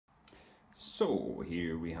So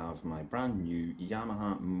here we have my brand new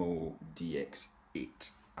Yamaha MODX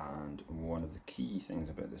 8, and one of the key things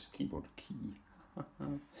about this keyboard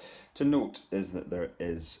to note is that there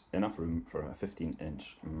is enough room for a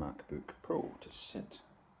 15-inch MacBook Pro to sit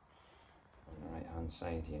on the right hand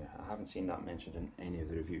side here. I haven't seen that mentioned in any of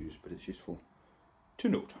the reviews, but it's useful to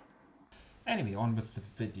note. Anyway, on with the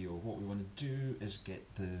video. What we want to do is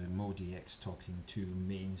get the MODX talking to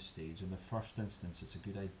Mainstage. In the first instance, it's a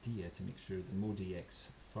good idea to make sure the MODX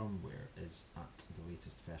firmware is at the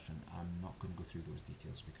latest version. I'm not going to go through those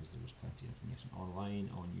details because there is plenty of information online,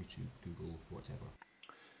 on YouTube, Google, whatever.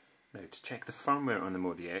 Now, to check the firmware on the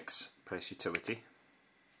MODX, press Utility.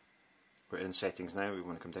 We're in Settings now. We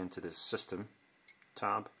want to come down to the System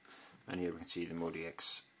tab, and here we can see the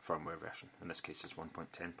MODX firmware version. In this case, it's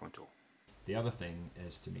 1.10.0. The other thing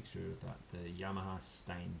is to make sure that the Yamaha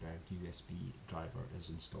Steinberg USB driver is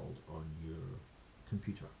installed on your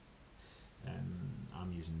computer.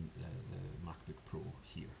 I'm using the MacBook Pro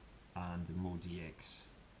here, and the MODX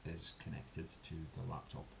is connected to the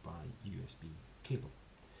laptop by USB cable.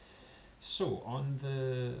 So on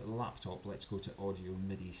the laptop, let's go to Audio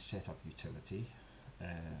MIDI Setup Utility.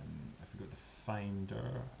 If we go to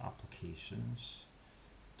Finder, Applications,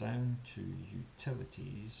 down to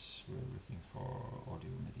Utilities, we're looking for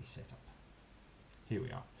Audio MIDI Setup. Here we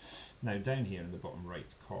are. Now down here in the bottom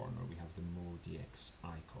right corner we have the MODX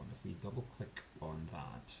icon. If we double click on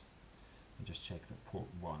that and just check that port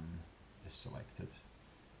 1 is selected,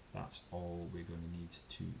 that's all we're going to need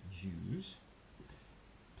to use.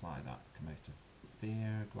 Apply that, come out of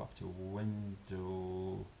there, go up to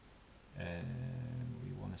Window,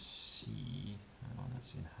 we want to see, hang on,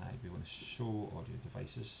 that's in hide, we want to show audio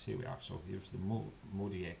devices. Here we are. So here's the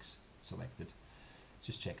MODX selected.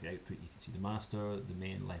 Just check the output. You can see the master, the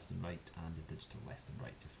main left and right, and the digital left and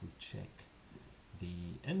right. If we check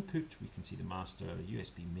the input, we can see the master,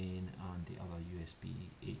 USB main, and the other USB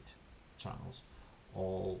 8 channels.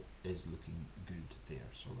 All is looking good there.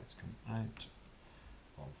 So let's come out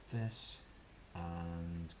of this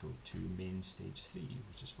and go to Mainstage 3,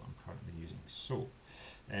 which is what I'm currently using. So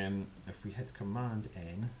if we hit Command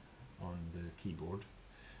N on the keyboard,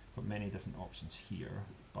 got many different options here,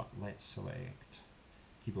 but let's select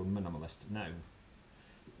Keyboard Minimalist. Now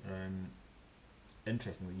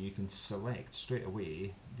interestingly, you can select straight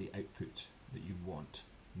away the output that you want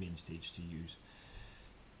Mainstage to use.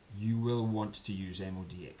 You will want to use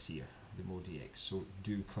MODX here, the MODX, so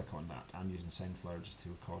do click on that. I'm using SoundFlower just to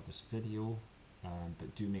record this video,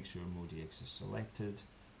 but do make sure MODX is selected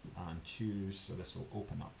and choose, so this will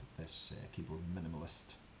open up this Keyboard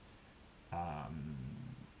Minimalist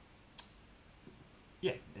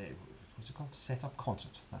what's it called? Setup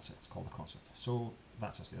Concert. That's it, it's called a concert. So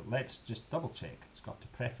that's us there. Let's just double check. It's got to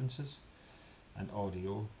Preferences and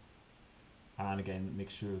Audio, and again make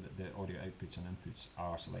sure that the audio outputs and inputs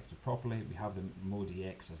are selected properly. We have the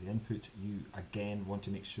MODX as the input. You again want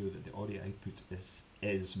to make sure that the audio output is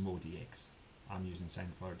MODX. I'm using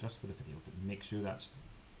SoundFlower just for the video, but make sure that's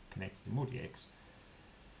connected to MODX.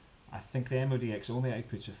 I think the MODX only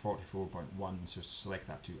outputs at 44.1, so select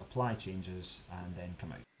that to apply changes and then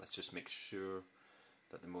come out. Let's just make sure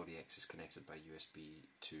that the MODX is connected by USB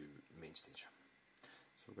to Mainstage.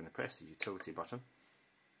 So we're going to press the Utility button,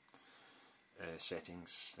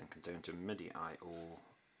 Settings, then come down to MIDI I/O,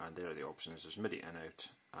 and there are the options. There's MIDI in, out,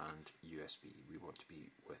 and USB. We want to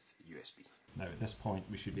be with USB. Now at this point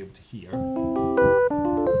we should be able to hear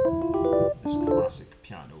this classic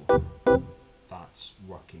piano. That's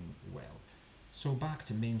working well. So back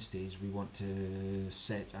to Mainstage, we want to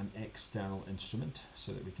set an external instrument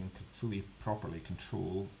so that we can fully properly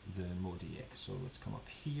control the MODX. So let's come up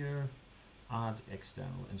here, add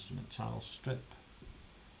external instrument channel strip.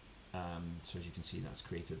 So as you can see, that's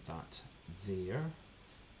created that there.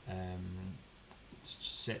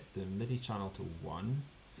 Set the MIDI channel to 1.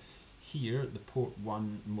 Here, the port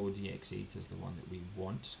 1 MODX 8 is the one that we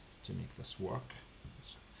want to make this work.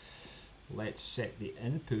 Let's set the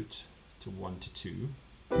input to 1 to 2.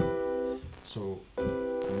 So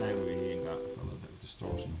now we're hearing that with a little bit of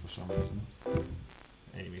distortion for some reason.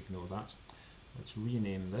 Anyway, ignore that. Let's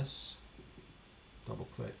rename this. Double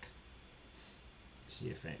click.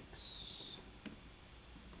 CFX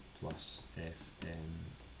plus FMEP.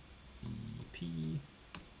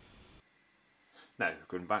 Now,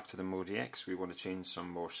 going back to the MODX, we want to change some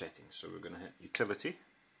more settings. So we're going to hit Utility,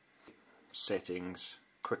 Settings,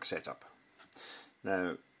 Quick Setup.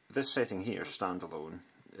 Now, this setting here, standalone,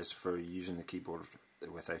 is for using the keyboard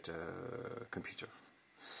without a computer.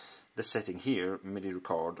 This setting here, MIDI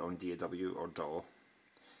record on DAW or DAW,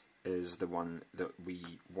 is the one that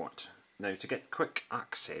we want. Now to get quick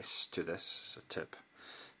access to this, as a tip,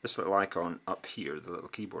 this little icon up here, the little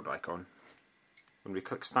keyboard icon, when we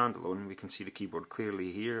click standalone we can see the keyboard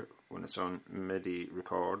clearly here. When it's on MIDI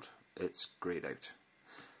record it's greyed out.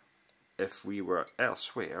 If we were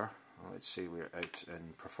elsewhere, let's say we're out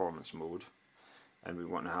in performance mode and we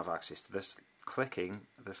want to have access to this, clicking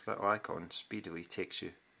this little icon speedily takes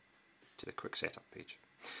you to the quick setup page.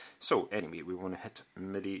 So anyway, we want to hit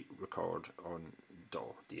MIDI record on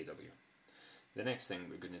DAW. The next thing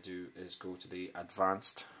we're going to do is go to the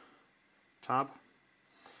Advanced tab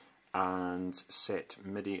and set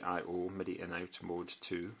MIDI IO, MIDI in out mode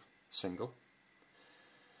to single.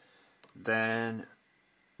 Then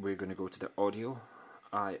we're going to go to the Audio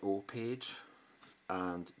IO page,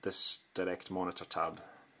 and this Direct Monitor tab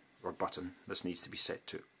or button, this needs to be set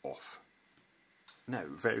to off. Now,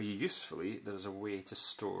 very usefully, there's a way to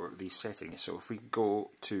store these settings. So if we go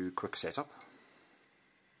to Quick Setup,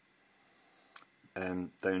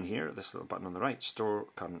 down here, this little button on the right, Store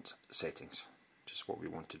Current Settings, which is what we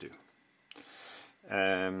want to do.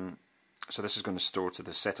 So this is going to store to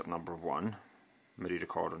the setup number 1, MIDI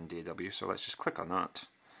record on DAW. So let's just click on that,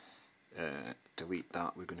 delete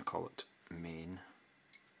that, we're going to call it main.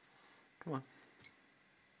 Come on.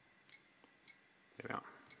 There we are.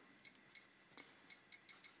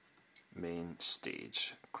 Main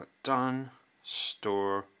stage. Click done,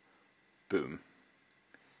 store, boom.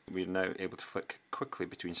 We're now able to flick quickly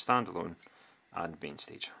between standalone and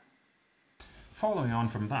Mainstage. Following on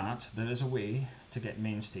from that, there is a way to get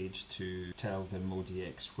Mainstage to tell the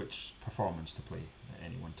MODX which performance to play at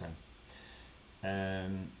any one time.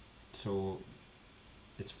 So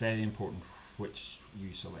it's very important which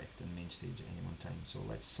you select in Mainstage at any one time. So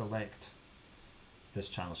let's select this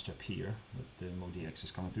channel to appear that the MODX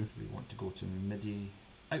is coming through. We want to go to MIDI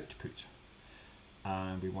output,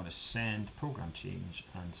 and we want to send program change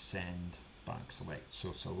and send back select.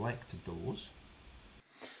 So select those.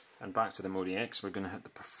 And back to the MODX, we're going to hit the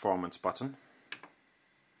performance button.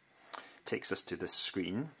 Takes us to this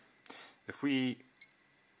screen. If we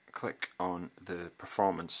click on the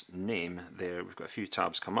performance name there, we've got a few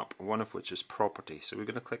tabs come up, one of which is property. So we're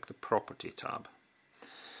going to click the property tab.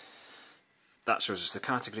 That shows us the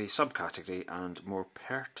category, subcategory, and more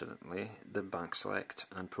pertinently the bank select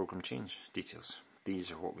and program change details.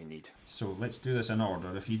 These are what we need. So let's do this in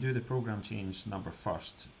order. If you do the program change number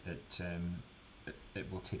first,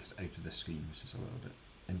 it will take us out of this screen, which is a little bit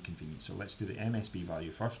inconvenient. So let's do the MSB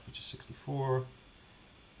value first, which is 64.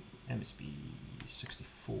 MSB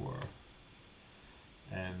 64.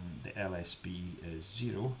 The LSB is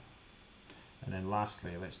 0. And then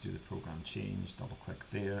lastly, let's do the program change, double click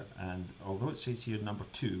there, and although it says here number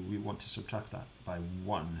 2, we want to subtract that by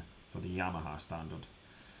 1 for the Yamaha standard.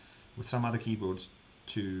 With some other keyboards,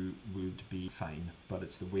 2 would be fine, but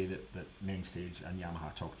it's the way that Mainstage and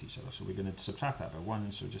Yamaha talk to each other. So we're going to subtract that by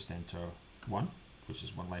 1, so just enter 1, which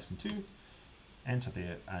is 1 less than 2, enter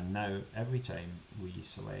there, and now every time we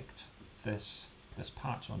select this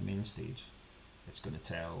patch on Mainstage, it's going to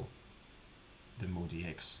tell the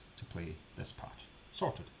MODX to play this patch.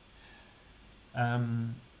 Sorted. I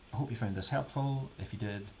hope you found this helpful. If you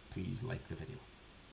did, please like the video.